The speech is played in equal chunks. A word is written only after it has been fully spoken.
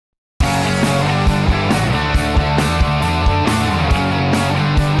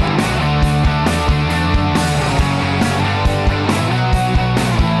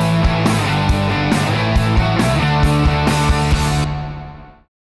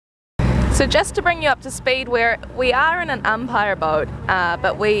So just to bring you up to speed, we are in an umpire boat,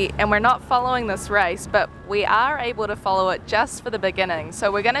 and we're not following this race, but we are able to follow it just for the beginning.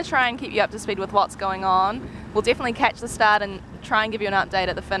 So we're going to try and keep you up to speed with what's going on. We'll definitely catch the start and try and give you an update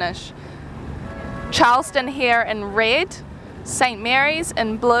at the finish. Charleston here in red, St. Mary's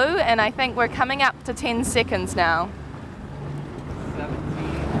in blue, and I think we're coming up to 10 seconds now.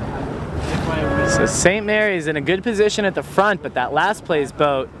 So St. Mary's in a good position at the front, but that last place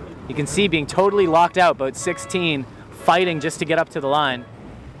boat, you can see being totally locked out, boat 16, fighting just to get up to the line.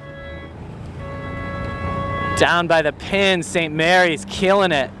 Down by the pin, St. Mary's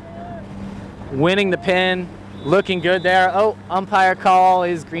killing it. Winning the pin, looking good there. Oh, umpire call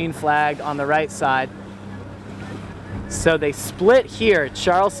is green flagged on the right side. So they split here.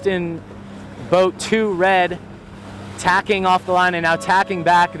 Charleston boat 2 red, tacking off the line and now tacking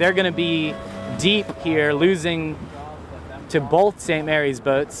back. They're gonna be deep here, losing to both St. Mary's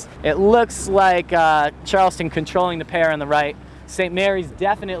boats. It looks like Charleston controlling the pair on the right. St. Mary's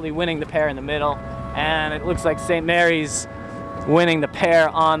definitely winning the pair in the middle, and it looks like St. Mary's winning the pair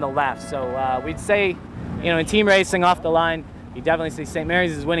on the left. So we'd say, you know, in team racing off the line, you definitely see St.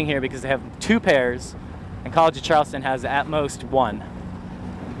 Mary's is winning here because they have 2 pairs, and College of Charleston has at most 1.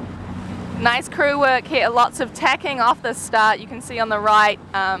 Nice crew work here, lots of tacking off the start, you can see on the right,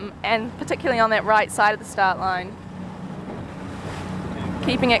 and particularly on that right side of the start line.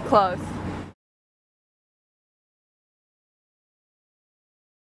 Keeping it close.